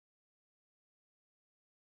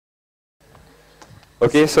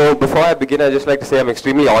Okay, so before I begin, I'd just like to say I'm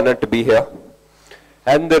extremely honored to be here.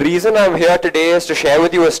 And the reason I'm here today is to share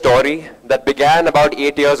with you a story that began about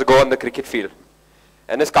 8 years ago on the cricket field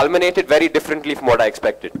and has culminated very differently from what I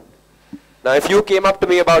expected. Now, if you came up to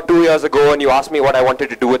me about 2 years ago and you asked me what I wanted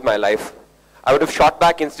to do with my life, I would have shot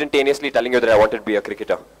back instantaneously telling you that I wanted to be a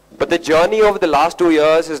cricketer. But the journey over the last 2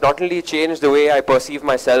 years has not only changed the way I perceive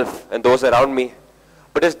myself and those around me,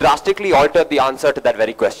 but has drastically altered the answer to that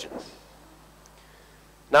very question.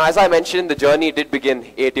 Now, as I mentioned, the journey did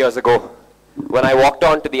begin 8 years ago when I walked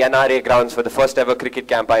on to the NRA grounds for the first ever cricket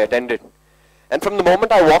camp I attended. And from the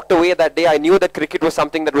moment I walked away that day, I knew that cricket was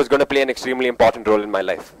something that was going to play an extremely important role in my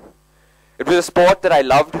life. It was a sport that I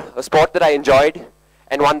loved, a sport that I enjoyed,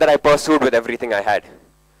 and one that I pursued with everything I had.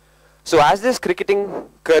 So as this cricketing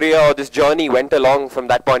career or this journey went along from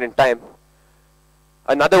that point in time,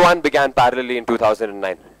 another one began parallelly in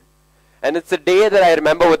 2009. And it's a day that I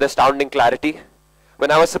remember with astounding clarity, when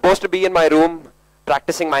I was supposed to be in my room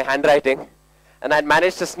practicing my handwriting, and I'd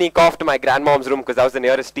managed to sneak off to my grandmom's room because that was the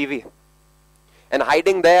nearest TV. And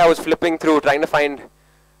hiding there, I was flipping through, trying to find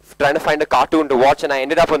a cartoon to watch, and I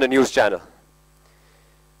ended up on the news channel.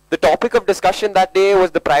 The topic of discussion that day was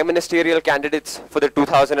the prime ministerial candidates for the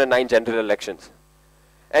 2009 general elections.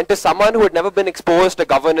 And to someone who had never been exposed to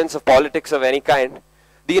governance of politics of any kind,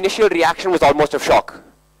 the initial reaction was almost of shock.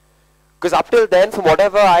 Because up till then, from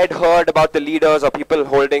whatever I had heard about the leaders or people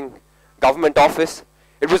holding government office,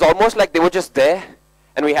 it was almost like they were just there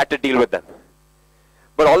and we had to deal with them.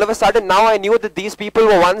 But all of a sudden now I knew that these people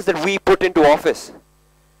were ones that we put into office.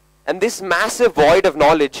 And this massive void of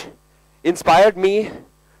knowledge inspired me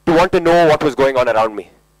to want to know what was going on around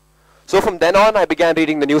me. So from then on, I began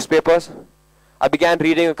reading the newspapers. I began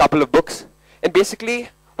reading a couple of books and basically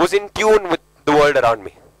was in tune with the world around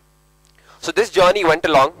me. So this journey went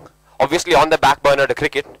along, obviously on the back burner to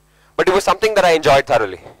cricket, but it was something that I enjoyed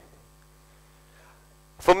thoroughly.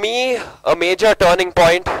 For me, a major turning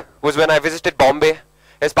point was when I visited Bombay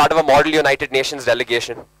as part of a Model United Nations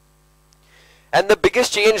delegation. And the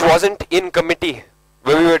biggest change wasn't in committee,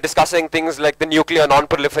 where we were discussing things like the Nuclear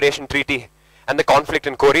Non-Proliferation Treaty and the conflict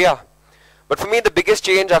in Korea. But for me, the biggest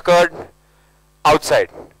change occurred outside.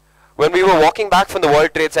 When we were walking back from the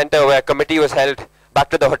World Trade Center where a committee was held, back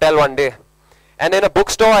to the hotel one day, and in a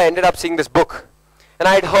bookstore I ended up seeing this book. And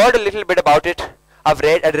I had heard a little bit about it, I'd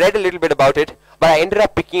read a little bit about it, but I ended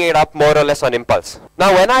up picking it up more or less on impulse.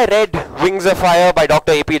 Now when I read Wings of Fire by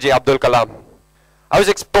Dr. APJ Abdul Kalam, I was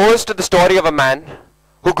exposed to the story of a man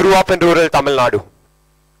who grew up in rural Tamil Nadu,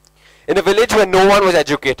 in a village where no one was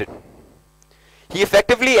educated. He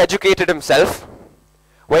effectively educated himself,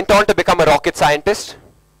 went on to become a rocket scientist,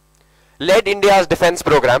 led India's defense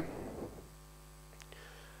program,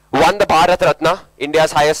 won the Bharat Ratna,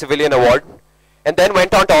 India's highest civilian award, and then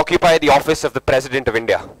went on to occupy the office of the President of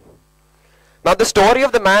India. Now the story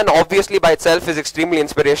of the man obviously by itself is extremely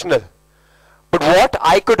inspirational, but what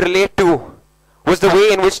I could relate to was the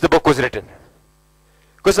way in which the book was written.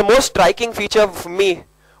 Because the most striking feature for me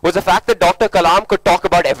was the fact that Dr. Kalam could talk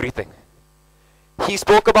about everything. He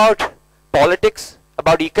spoke about politics,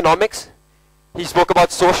 about economics, he spoke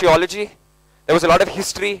about sociology, there was a lot of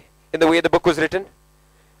history in the way the book was written,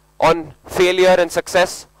 on failure and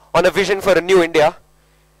success, on a vision for a new India.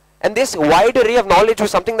 And this wide array of knowledge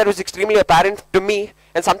was something that was extremely apparent to me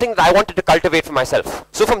and something that I wanted to cultivate for myself.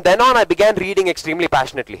 So from then on, I began reading extremely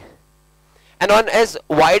passionately and on as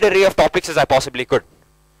wide array of topics as I possibly could.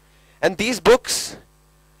 And these books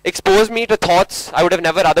exposed me to thoughts I would have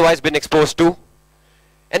never otherwise been exposed to,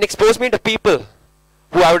 and exposed me to people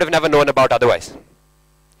who I would have never known about otherwise.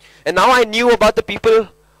 And now I knew about the people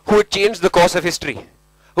who had changed the course of history,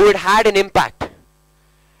 who had had an impact,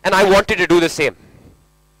 and I wanted to do the same.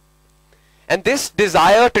 And this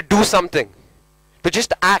desire to do something, to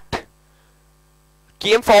just act,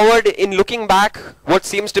 came forward in looking back what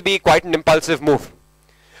seems to be quite an impulsive move,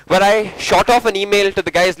 where I shot off an email to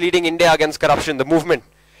the guys leading India Against Corruption, the movement,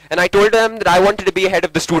 and I told them that I wanted to be head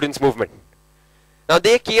of the students movement. Now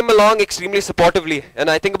they came along extremely supportively, and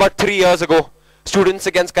I think about 3 years ago, Students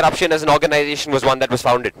Against Corruption as an organization was one that was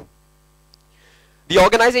founded. The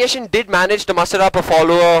organization did manage to muster up a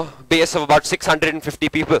follower base of about 650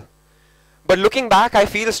 people. But looking back, I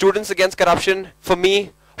feel Students Against Corruption, for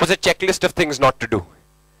me, was a checklist of things not to do.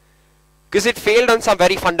 Because it failed on some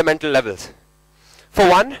very fundamental levels. For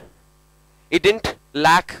one, it didn't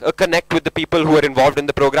lack a connect with the people who were involved in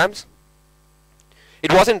the programs.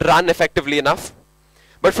 It wasn't run effectively enough.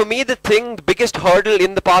 But for me, the biggest hurdle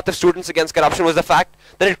in the path of Students Against Corruption was the fact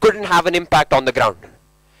that it couldn't have an impact on the ground.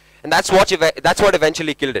 And that's what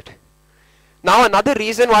eventually killed it. Now another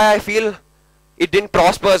reason why I feel it didn't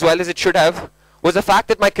prosper as well as it should have was the fact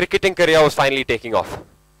that my cricketing career was finally taking off.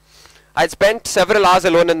 I'd spent several hours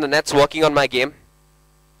alone in the nets working on my game,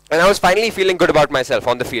 and I was finally feeling good about myself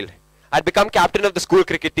on the field. I'd become captain of the school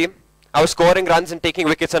cricket team. I was scoring runs and taking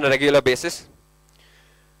wickets on a regular basis.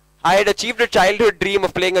 I had achieved a childhood dream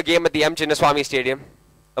of playing a game at the M. Chinnaswamy Stadium,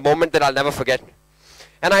 a moment that I'll never forget.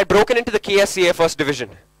 And I had broken into the KSCA First Division,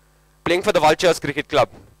 playing for the Vultures Cricket Club.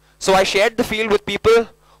 So I shared the field with people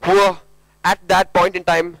who were, at that point in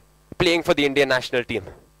time, playing for the Indian national team.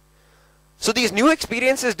 So these new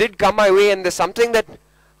experiences did come my way, and there's something that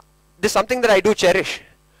I do cherish.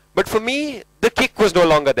 But for me, the kick was no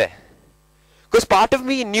longer there. Because part of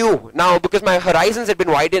me knew now, because my horizons had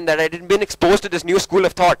been widened, that I had been exposed to this new school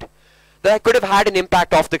of thought, that I could have had an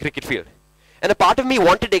impact off the cricket field. And a part of me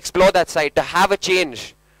wanted to explore that side, to have a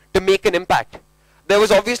change, to make an impact. There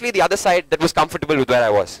was obviously the other side that was comfortable with where I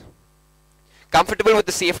was. Comfortable with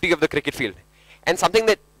the safety of the cricket field. And something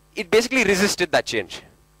that, it basically resisted that change.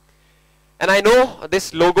 And I know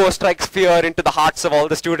this logo strikes fear into the hearts of all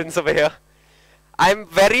the students over here. I'm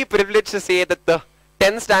very privileged to say that the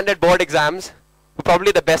 10th standard board exams were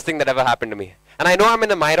probably the best thing that ever happened to me. And I know I'm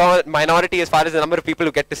in a minority as far as the number of people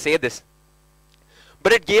who get to say this.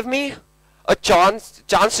 But it gave me a chance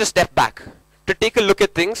to step back, to take a look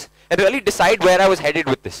at things and really decide where I was headed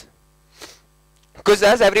with this. Because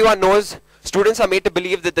as everyone knows, students are made to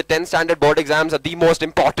believe that the 10th standard board exams are the most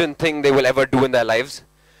important thing they will ever do in their lives.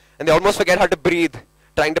 And they almost forget how to breathe,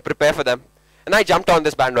 trying to prepare for them. And I jumped on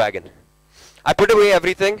this bandwagon. I put away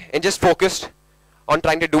everything and just focused on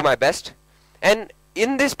trying to do my best. And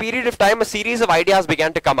in this period of time, a series of ideas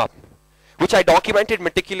began to come up, which I documented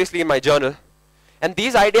meticulously in my journal. And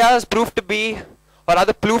these ideas proved to be, or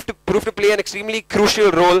rather proved to play an extremely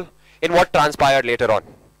crucial role in what transpired later on.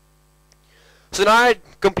 So now I had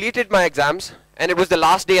completed my exams, and it was the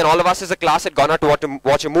last day, and all of us as a class had gone out to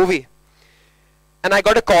watch a movie. And I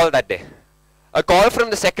got a call that day. A call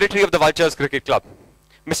from the secretary of the Vultures Cricket Club,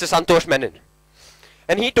 Mr. Santosh Menon.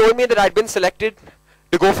 And he told me that I'd been selected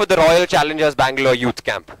to go for the Royal Challengers Bangalore Youth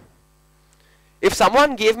Camp. If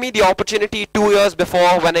someone gave me the opportunity 2 years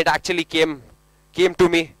before, when it actually came to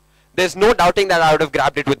me, there's no doubting that I would have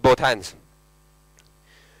grabbed it with both hands.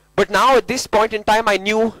 But now at this point in time, I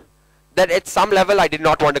knew that at some level I did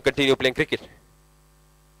not want to continue playing cricket.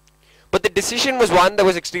 But the decision was one that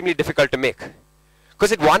was extremely difficult to make.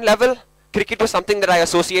 Because at one level, cricket was something that I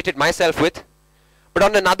associated myself with, but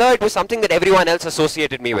on another, it was something that everyone else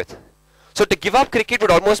associated me with. So to give up cricket would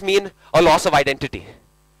almost mean a loss of identity.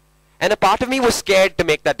 And a part of me was scared to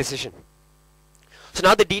make that decision. So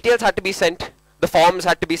now the details had to be sent, the forms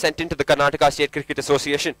had to be sent into the Karnataka State Cricket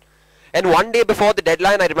Association. And one day before the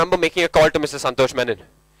deadline, I remember making a call to Mr. Santosh Menon.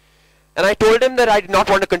 And I told him that I did not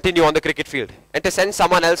want to continue on the cricket field, and to send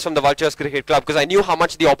someone else from the Vultures Cricket Club, because I knew how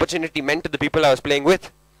much the opportunity meant to the people I was playing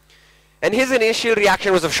with. And his initial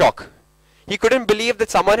reaction was of shock. He couldn't believe that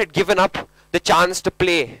someone had given up the chance to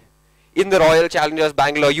play in the Royal Challengers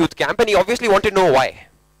Bangalore Youth Camp, and he obviously wanted to know why.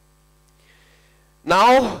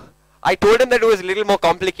 Now, I told him that it was a little more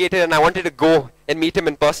complicated and I wanted to go and meet him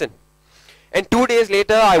in person. And 2 days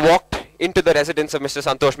later, I walked into the residence of Mr.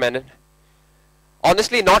 Santosh Menon,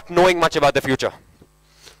 honestly not knowing much about the future.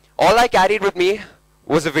 All I carried with me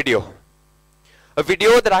was a video. A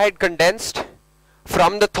video that I had condensed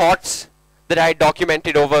from the thoughts that I had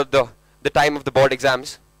documented over the time of the board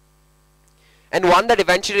exams. And one that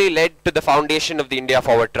eventually led to the foundation of the India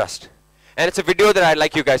Forward Trust. And it's a video that I'd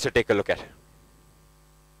like you guys to take a look at.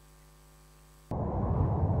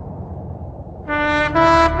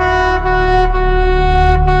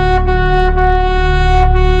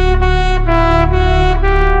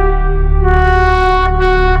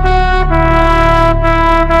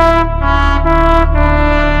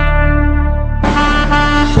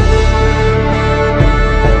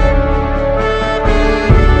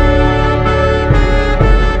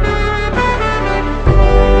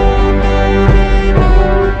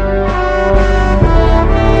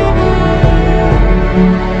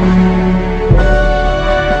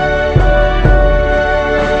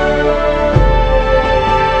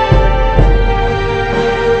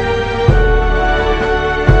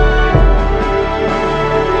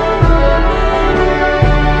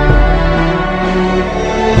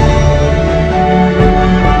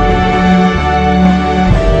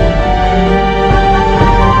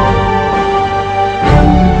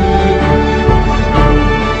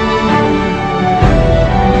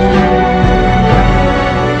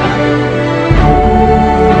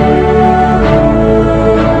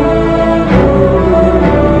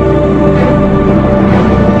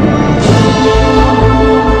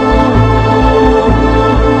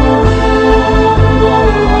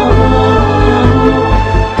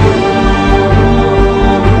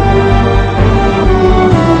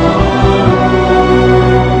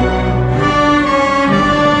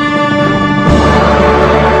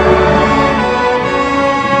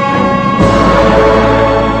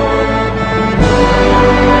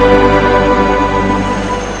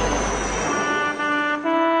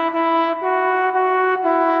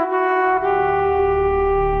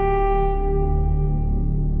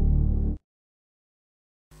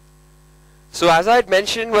 So as I had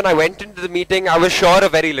mentioned, when I went into the meeting, I was sure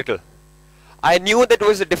of very little. I knew that it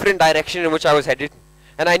was a different direction in which I was headed,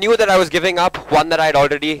 and I knew that I was giving up one that I had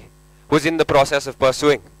already was in the process of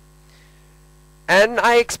pursuing. And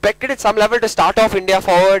I expected at some level to start off India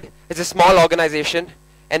Forward as a small organization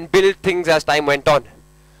and build things as time went on.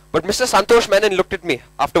 But Mr. Santosh Menon looked at me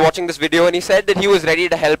after watching this video and he said that he was ready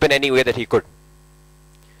to help in any way that he could.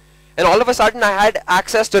 And all of a sudden I had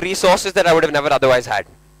access to resources that I would have never otherwise had.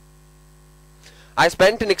 I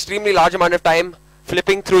spent an extremely large amount of time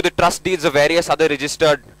flipping through the trust deeds of various other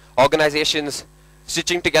registered organizations,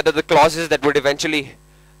 stitching together the clauses that would eventually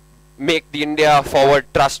make the India Forward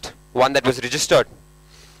Trust one that was registered.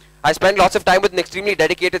 I spent lots of time with an extremely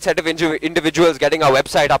dedicated set of individuals getting our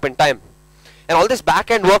website up in time. And all this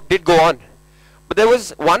back-end work did go on. But there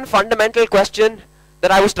was one fundamental question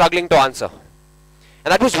that I was struggling to answer.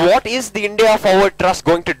 And that was, what is the India Forward Trust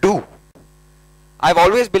going to do? I've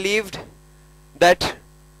always believed that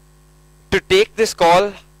to take this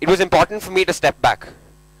call, it was important for me to step back,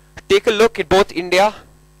 take a look at both India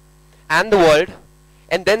and the world,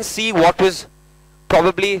 and then see what was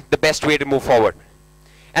probably the best way to move forward.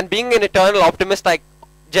 And being an eternal optimist, I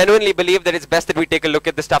genuinely believe that it's best that we take a look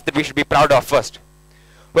at the stuff that we should be proud of first.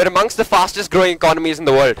 We're amongst the fastest growing economies in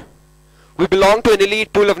the world. We belong to an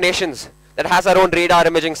elite pool of nations that has our own radar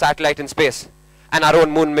imaging satellite in space and our own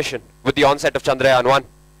moon mission with the onset of Chandrayaan-1.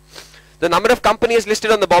 The number of companies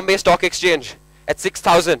listed on the Bombay Stock Exchange at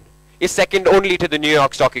 6,000 is second only to the New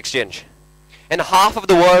York Stock Exchange. And half of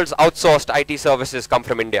the world's outsourced IT services come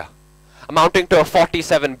from India, amounting to a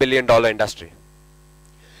 $47 billion industry.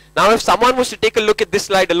 Now if someone was to take a look at this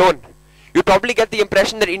slide alone, you'd probably get the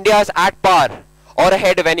impression that India is at par or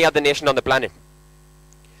ahead of any other nation on the planet.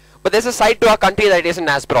 But there's a side to our country that isn't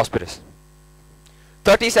as prosperous.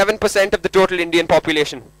 37% of the total Indian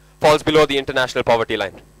population falls below the international poverty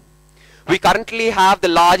line. We currently have the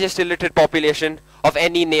largest illiterate population of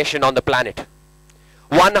any nation on the planet.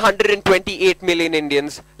 128 million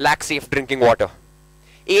Indians lack safe drinking water.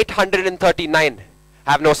 839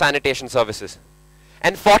 have no sanitation services.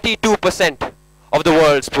 And 42% of the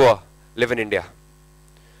world's poor live in India.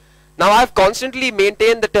 Now I've constantly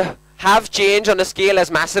maintained that to have change on a scale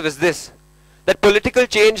as massive as this, that political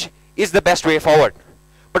change is the best way forward.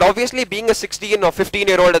 But obviously being a 16 or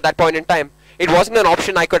 15-year-old at that point in time, it wasn't an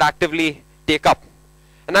option I could actively take up.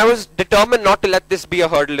 And I was determined not to let this be a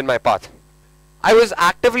hurdle in my path. I was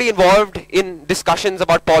actively involved in discussions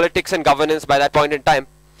about politics and governance by that point in time.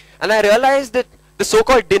 And I realized that the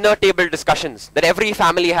so-called dinner table discussions that every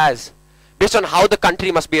family has based on how the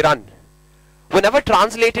country must be run were never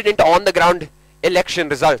translated into on-the-ground election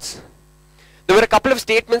results. There were a couple of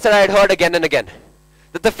statements that I had heard again and again,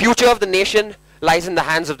 that the future of the nation lies in the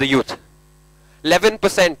hands of the youth.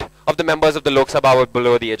 11% of the members of the Lok Sabha were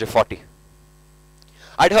below the age of 40.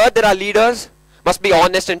 I'd heard that our leaders must be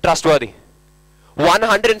honest and trustworthy.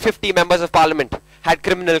 150 members of parliament had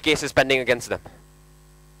criminal cases pending against them.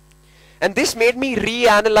 And this made me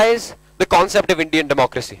reanalyze the concept of Indian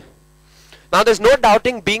democracy. Now there's no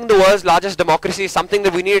doubting being the world's largest democracy is something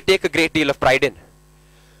that we need to take a great deal of pride in.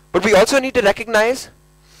 But we also need to recognize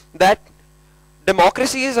that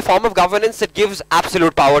democracy is a form of governance that gives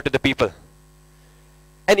absolute power to the people.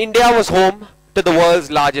 And India was home to the world's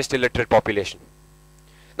largest illiterate population.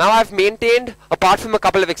 Now I've maintained, apart from a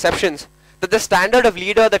couple of exceptions, that the standard of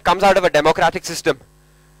leader that comes out of a democratic system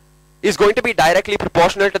is going to be directly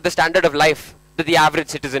proportional to the standard of life that the average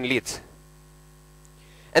citizen leads.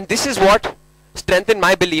 And this is what strengthened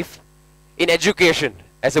my belief in education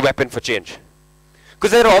as a weapon for change.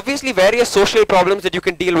 Because there are obviously various social problems that you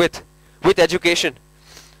can deal with education.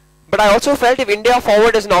 But I also felt if India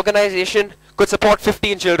Forward as an organization could support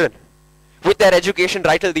 15 children with their education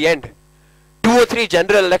right till the end, 2 or 3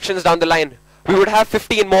 general elections down the line, we would have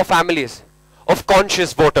 15 more families of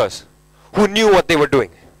conscious voters who knew what they were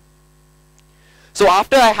doing. So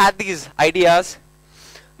after I had these ideas,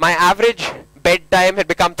 my average bedtime had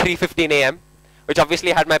become 3:15 a.m., which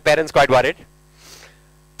obviously had my parents quite worried.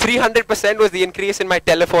 300% was the increase in my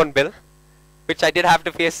telephone bill, which I did have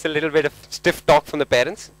to face a little bit of stiff talk from the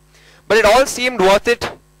parents. But it all seemed worth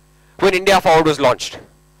it when India Forward was launched.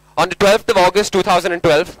 On the 12th of August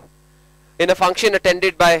 2012, in a function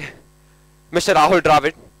attended by Mr. Rahul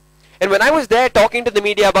Dravid. And when I was there talking to the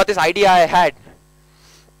media about this idea I had,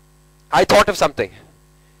 I thought of something.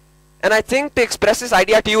 And I think to express this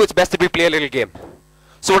idea to you, it's best that we play a little game.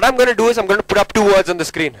 So what I'm going to do is I'm going to put up 2 words on the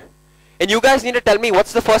screen. And you guys need to tell me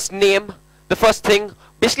what's the first name, the first thing,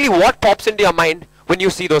 basically what pops into your mind when you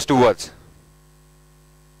see those 2 words.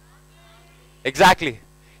 Exactly.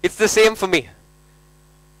 It's the same for me.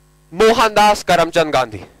 Mohandas Karamchand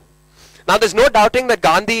Gandhi. Now there's no doubting that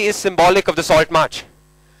Gandhi is symbolic of the Salt March.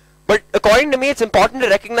 But according to me, it's important to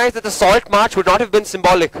recognize that the Salt March would not have been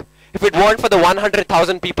symbolic if it weren't for the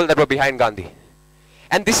 100,000 people that were behind Gandhi.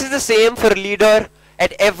 And this is the same for a leader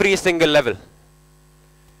at every single level.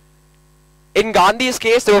 In Gandhi's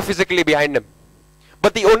case, they were physically behind him.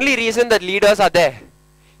 But the only reason that leaders are there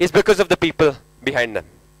is because of the people behind them.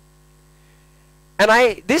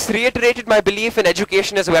 And this reiterated my belief in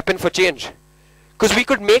education as a weapon for change. Because we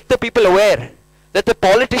could make the people aware that the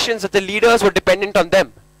politicians, that the leaders were dependent on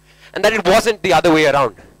them. And that it wasn't the other way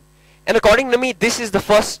around. And according to me, this is the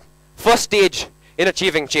first stage in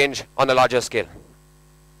achieving change on a larger scale.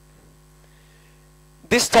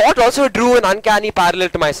 This thought also drew an uncanny parallel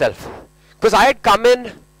to myself. Because I had come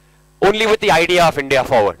in only with the idea of India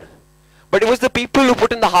Forward. But it was the people who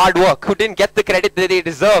put in the hard work, who didn't get the credit that they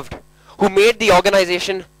deserved, who made the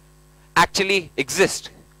organization actually exist.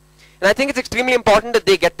 And I think it's extremely important that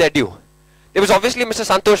they get their due. There was obviously Mr.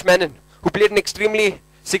 Santosh Menon, who played an extremely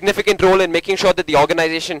significant role in making sure that the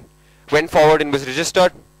organization went forward and was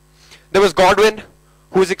registered. There was Godwin,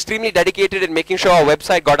 who was extremely dedicated in making sure our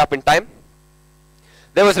website got up in time.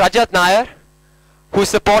 There was Rajat Nair, who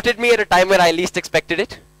supported me at a time when I least expected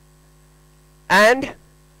it. And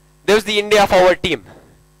there was the India Forward team,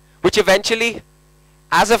 which eventually,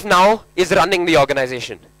 as of now, is running the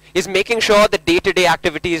organization, is making sure that day-to-day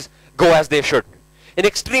activities go as they should. An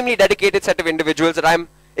extremely dedicated set of individuals that I'm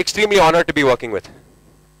extremely honored to be working with.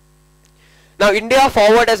 Now, India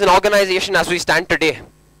Forward as an organization as we stand today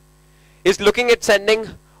is looking at sending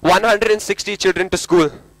 160 children to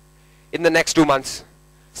school in the next 2 months,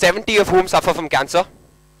 70 of whom suffer from cancer.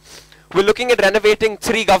 We're looking at renovating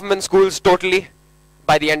 3 government schools totally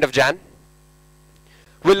by the end of Jan.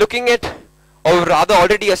 We're looking at, or rather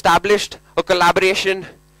already established, a collaboration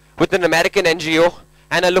with an American NGO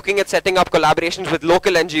and are looking at setting up collaborations with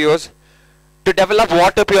local NGOs to develop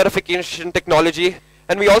water purification technology.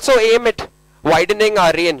 And we also aim at widening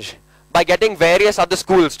our range by getting various other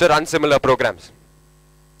schools to run similar programs.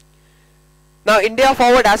 Now, India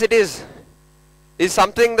Forward as it is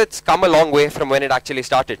something that's come a long way from when it actually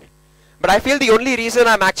started. But I feel the only reason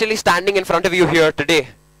I'm actually standing in front of you here today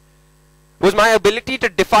was my ability to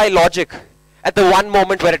defy logic at the one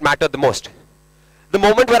moment where it mattered the most. The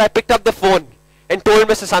moment where I picked up the phone and told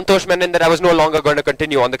Mr. Santosh Menon that I was no longer going to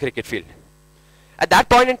continue on the cricket field. At that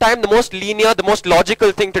point in time, the most linear, the most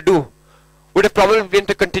logical thing to do would have probably been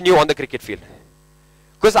to continue on the cricket field.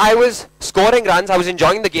 Because I was scoring runs, I was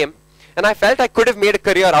enjoying the game, and I felt I could have made a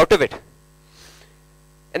career out of it.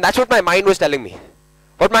 And that's what my mind was telling me.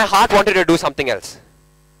 But my heart wanted to do something else.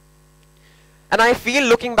 And I feel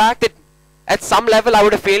looking back that at some level I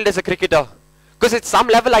would have failed as a cricketer. Because at some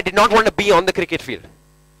level I did not want to be on the cricket field.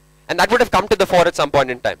 And that would have come to the fore at some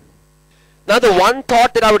point in time. Now the one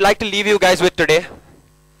thought that I would like to leave you guys with today,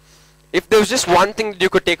 if there was just one thing that you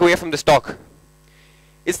could take away from this talk,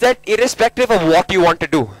 is that irrespective of what you want to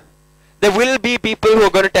do, there will be people who are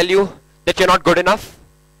going to tell you that you're not good enough,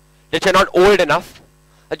 that you're not old enough,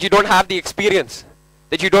 that you don't have the experience,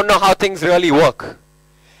 that you don't know how things really work.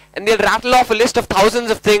 And they'll rattle off a list of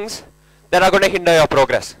thousands of things that are going to hinder your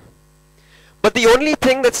progress. But the only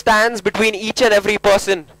thing that stands between each and every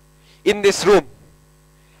person in this room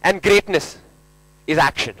and greatness is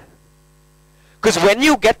action. Because when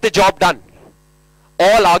you get the job done,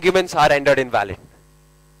 all arguments are rendered invalid.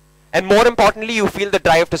 And more importantly, you feel the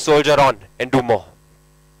drive to soldier on and do more.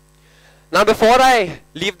 Now before I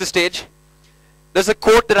leave the stage, there's a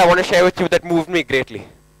quote that I want to share with you that moved me greatly.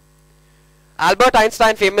 Albert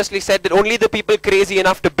Einstein famously said that only the people crazy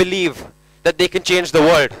enough to believe that they can change the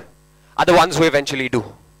world are the ones who eventually do.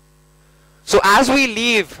 So as we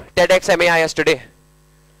leave TEDxMAIS today,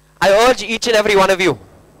 I urge each and every one of you,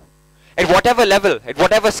 at whatever level, at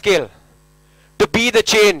whatever scale, to be the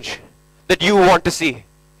change that you want to see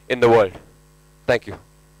in the world. Thank you.